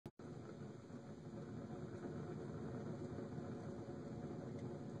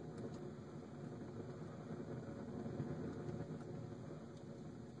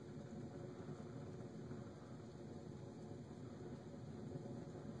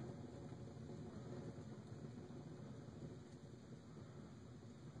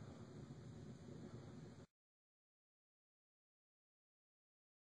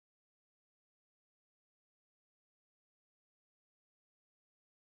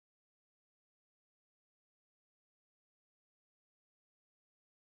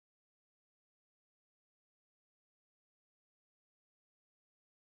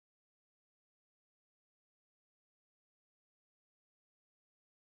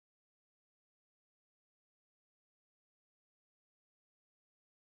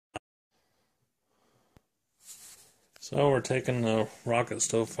So we're taking the rocket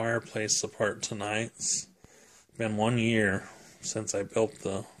stove fireplace apart tonight. It's been 1 year since I built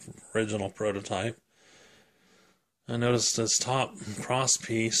the original prototype. I noticed this top cross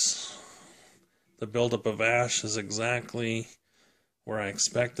piece, the buildup of ash is exactly where I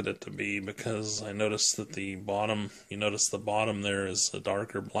expected it to be, because I noticed that the bottom, the bottom there is a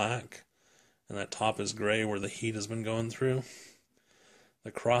darker black and that top is gray where the heat has been going through. The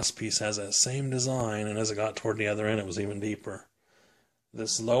cross piece has that same design, and as it got toward the other end, it was even deeper.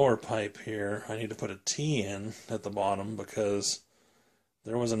 This lower pipe here, I need to put a T in at the bottom because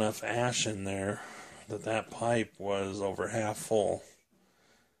there was enough ash in there that pipe was over half full.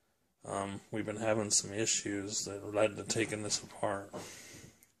 We've been having some issues that led to taking this apart.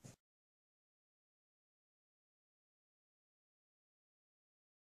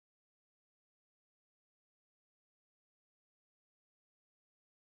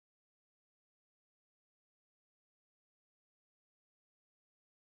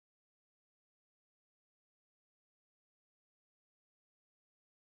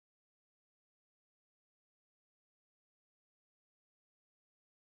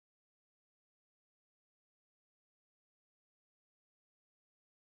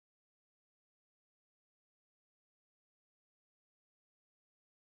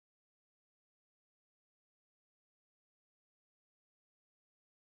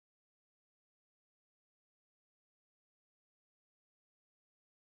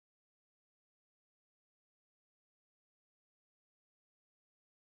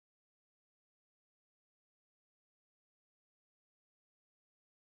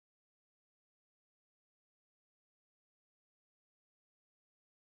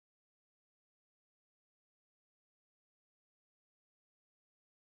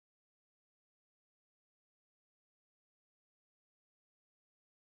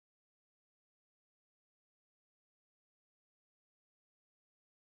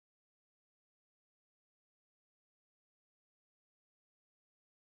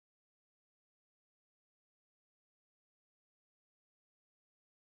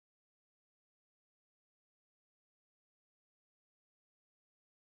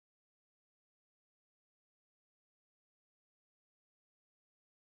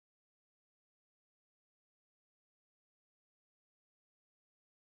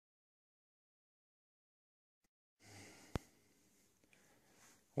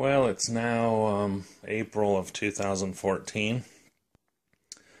 Well, it's now April of 2014.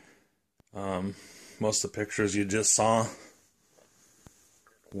 Most of the pictures you just saw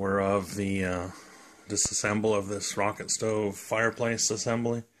were of the disassemble of this rocket stove fireplace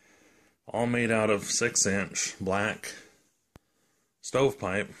assembly, all made out of 6-inch black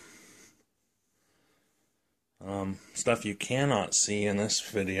stovepipe. Stuff you cannot see in this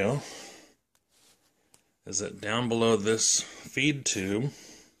video is that down below this feed tube,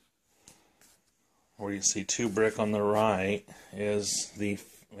 where you see 2 brick on the right, is the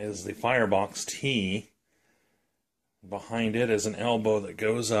firebox T. Behind it is an elbow that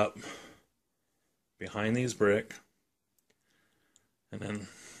goes up behind these brick, and then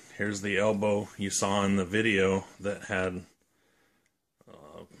here's the elbow you saw in the video that had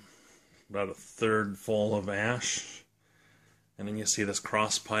about a third full of ash, and then you see this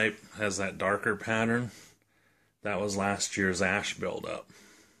cross pipe has that darker pattern. That was last year's ash buildup.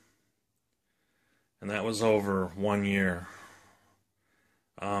 And that was over 1 year.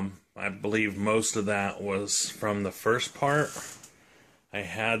 I believe most of that was from the first part. I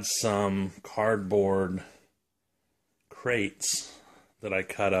had some cardboard crates that I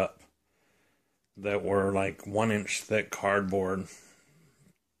cut up that were like 1-inch thick cardboard.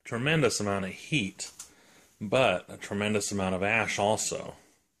 Tremendous amount of heat, but a tremendous amount of ash also.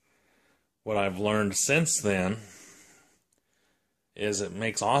 What I've learned since then is it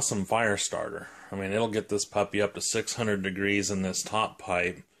makes awesome fire starter. I mean, it'll get this puppy up to 600 degrees in this top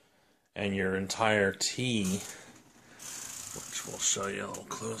pipe, and your entire T, which we'll show you a little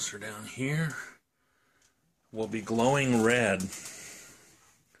closer down here, will be glowing red.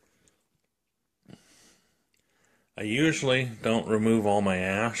 I usually don't remove all my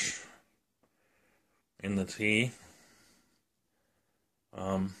ash in the T.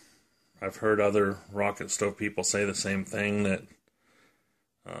 I've heard other rocket stove people say the same thing, that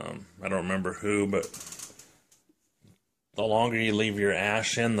I don't remember who, but the longer you leave your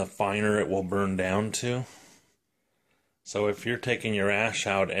ash in, the finer it will burn down to. So if you're taking your ash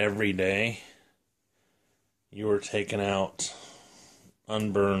out every day, you are taking out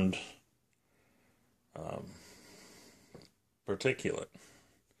unburned particulate.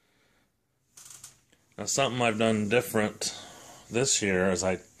 Now, something I've done different this year is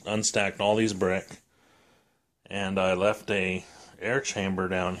I unstacked all these brick, and I left a air chamber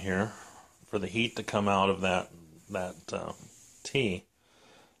down here for the heat to come out of that T.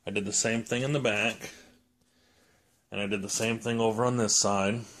 I did the same thing in the back, and I did the same thing over on this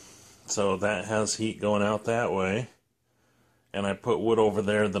side, so that has heat going out that way. And I put wood over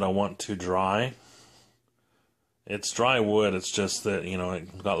there that I want to dry. It's dry wood, it's just that, you know,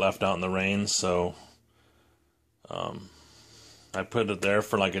 it got left out in the rain, so I put it there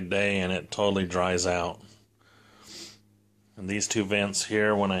for like a day and it totally dries out. And these two vents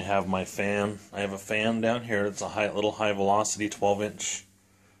here, when I have my fan, I have a fan down here. It's a little high velocity 12-inch.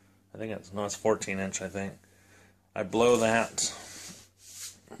 I think it's 14-inch, I think. I blow that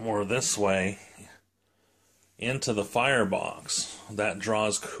more this way into the firebox. That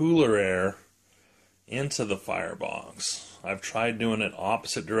draws cooler air into the firebox. I've tried doing it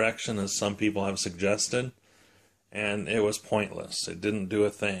opposite direction as some people have suggested, and it was pointless. It didn't do a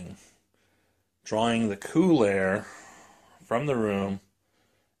thing. Drawing the cool air from the room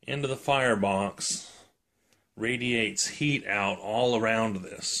into the firebox radiates heat out all around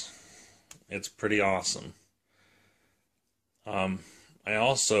this. It's pretty awesome. I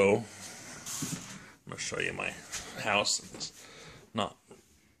also, I'm going to show you my house. It's not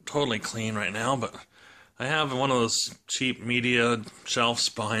totally clean right now, but I have one of those cheap media shelves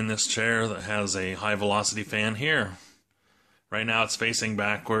behind this chair that has a high velocity fan here. Right now it's facing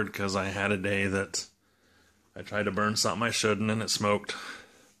backward because I had a day that I tried to burn something I shouldn't and it smoked.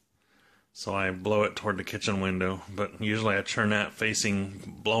 So I blow it toward the kitchen window, but usually I turn that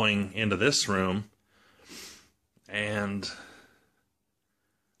blowing into this room, and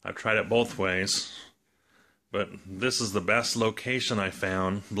I've tried it both ways, but this is the best location I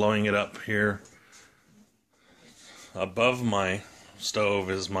found. Blowing it up here above my stove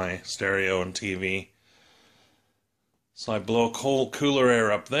is my stereo and TV. So I blow cooler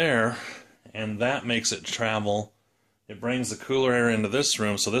air up there, and that makes it travel. It brings the cooler air into this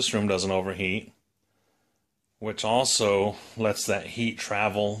room so this room doesn't overheat, which also lets that heat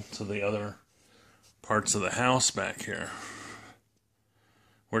travel to the other parts of the house back here.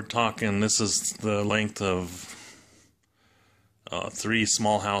 We're talking, this is the length of 3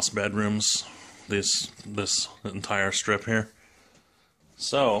 small house bedrooms, this entire strip here.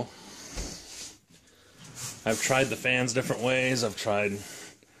 So I've tried the fans different ways, I've tried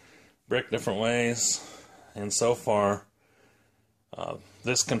brick different ways, and so far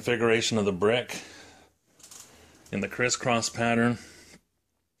this configuration of the brick in the crisscross pattern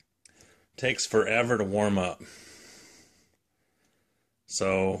takes forever to warm up.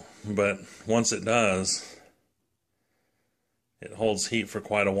 So, but once it does, it holds heat for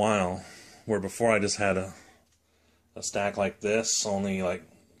quite a while, where before I just had a stack like this, only like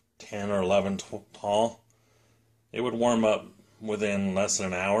 10 or 11 tall. It would warm up within less than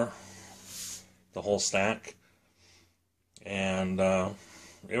an hour, the whole stack, and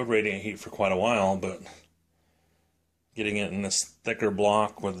it would radiate heat for quite a while, but getting it in this thicker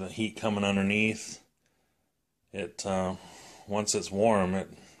block with the heat coming underneath, it once it's warm,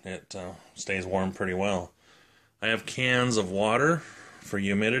 it stays warm pretty well. I have cans of water for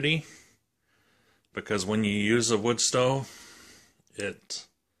humidity, because when you use a wood stove, it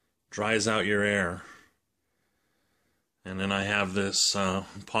dries out your air. And then I have this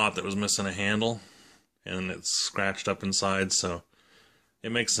pot that was missing a handle, and it's scratched up inside, so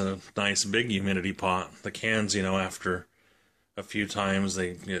it makes a nice big humidity pot. The cans, you know, after a few times,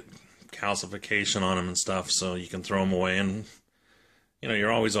 they get calcification on them and stuff, so you can throw them away, and you know,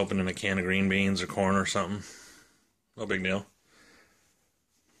 you're always opening a can of green beans or corn or something. No big deal.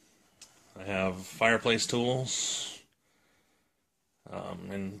 I have fireplace tools.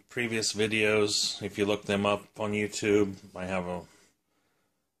 In previous videos, if you look them up on YouTube, I have a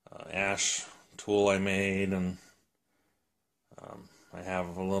ash tool I made, and I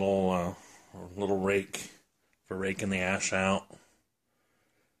have a little rake for raking the ash out,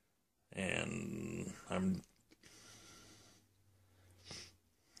 and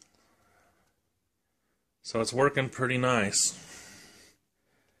so it's working pretty nice.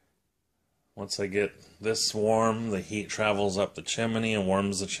 Once I get this warm, the heat travels up the chimney and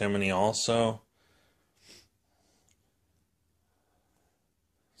warms the chimney also.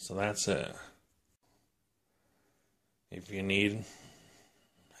 So that's it. If you need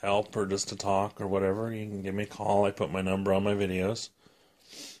help or just to talk or whatever, you can give me a call. I put my number on my videos.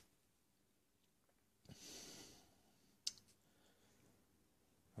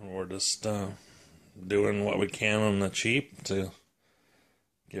 And we're just doing what we can on the cheap to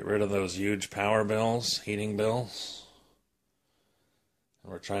get rid of those huge power bills, heating bills.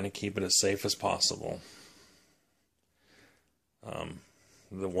 And we're trying to keep it as safe as possible.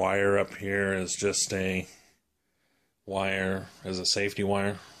 The wire up here is just a wire as a safety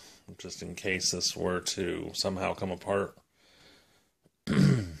wire, just in case this were to somehow come apart.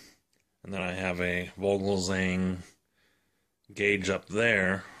 And then I have a Vogelzang gauge up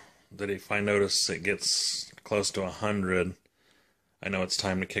there that if I notice it gets close to 100, I know it's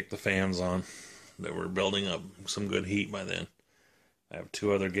time to kick the fans on, that we're building up some good heat by then. I have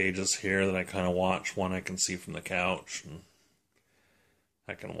two other gauges here that I kind of watch. One I can see from the couch, and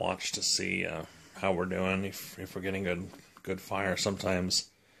I can watch to see how we're doing, if we're getting good fire. Sometimes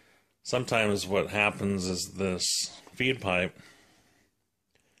what happens is this feed pipe,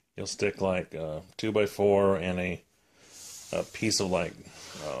 you'll stick like a 2x4 and a piece of like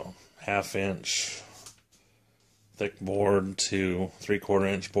 1/2 inch thick board to 3/4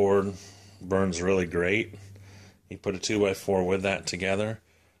 inch board. Burns really great. You put a 2x4 with that together.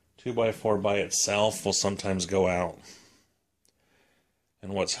 2x4 by itself will sometimes go out.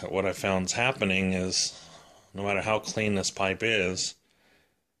 And what I found is happening is, no matter how clean this pipe is,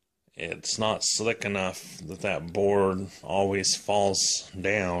 it's not slick enough that board always falls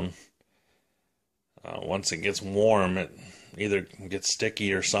down. Once it gets warm, it either gets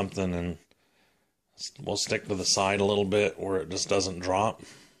sticky or something, and will stick to the side a little bit where it just doesn't drop.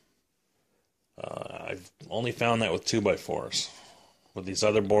 I've only found that with 2x4s. With these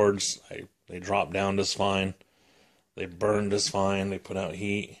other boards, they drop down just fine. They burn just fine. They put out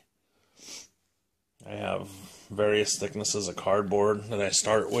heat. I have various thicknesses of cardboard that I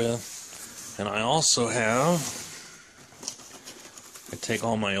start with. And I also I take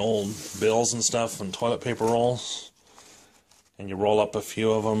all my old bills and stuff and toilet paper rolls, and you roll up a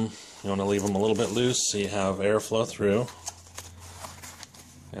few of them. You want to leave them a little bit loose so you have airflow through.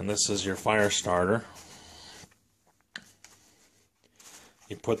 And this is your fire starter.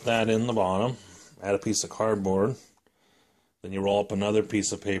 You put that in the bottom, add a piece of cardboard, then you roll up another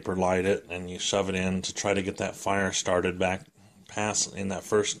piece of paper, light it, and you shove it in to try to get that fire started back past in that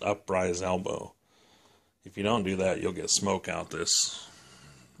first uprise elbow. If you don't do that, you'll get smoke out this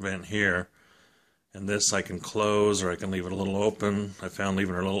vent here. And this I can close, or I can leave it a little open. I found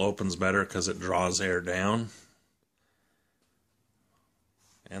leaving it a little open is better because it draws air down.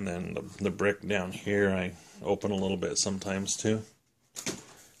 And then the brick down here I open a little bit sometimes too.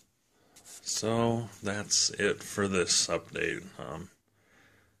 So that's it for this update.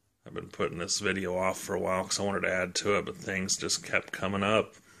 I've been putting this video off for a while because I wanted to add to it, but things just kept coming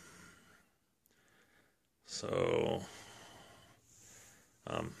up. So,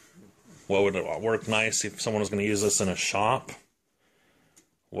 what would work nice if someone was going to use this in a shop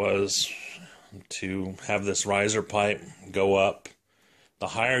was to have this riser pipe go up. The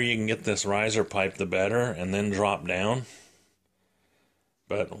higher you can get this riser pipe, the better, and then drop down.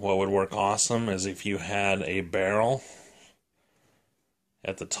 But what would work awesome is if you had a barrel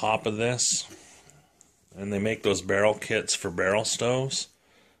at the top of this, and they make those barrel kits for barrel stoves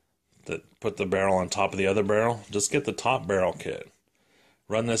that put the barrel on top of the other barrel. Just get the top barrel kit.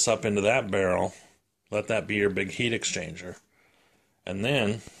 Run this up into that barrel. Let that be your big heat exchanger. And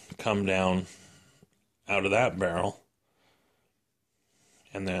then come down out of that barrel.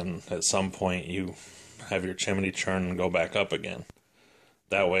 And then at some point you have your chimney churn and go back up again.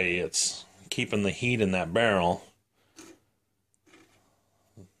 That way it's keeping the heat in that barrel.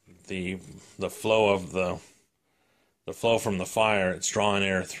 The flow of the flow from the fire, it's drawing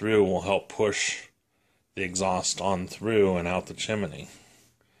air through, will help push the exhaust on through and out the chimney.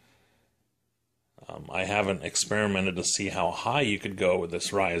 I haven't experimented to see how high you could go with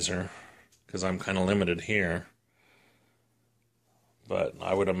this riser because I'm kind of limited here. But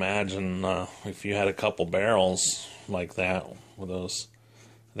I would imagine if you had a couple barrels like that with those,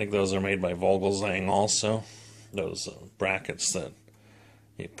 I think those are made by Vogelzang also, those brackets that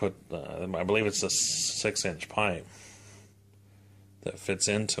you put, I believe it's a 6-inch pipe that fits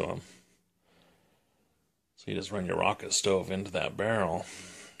into them. So you just run your rocket stove into that barrel,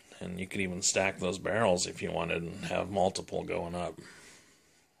 and you could even stack those barrels if you wanted and have multiple going up.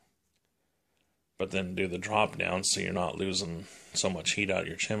 But then do the drop down so you're not losing so much heat out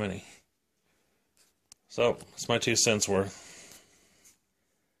your chimney. So, it's my 2 cents worth.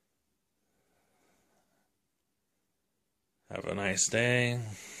 Have a nice day.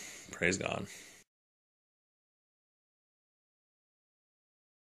 Praise God.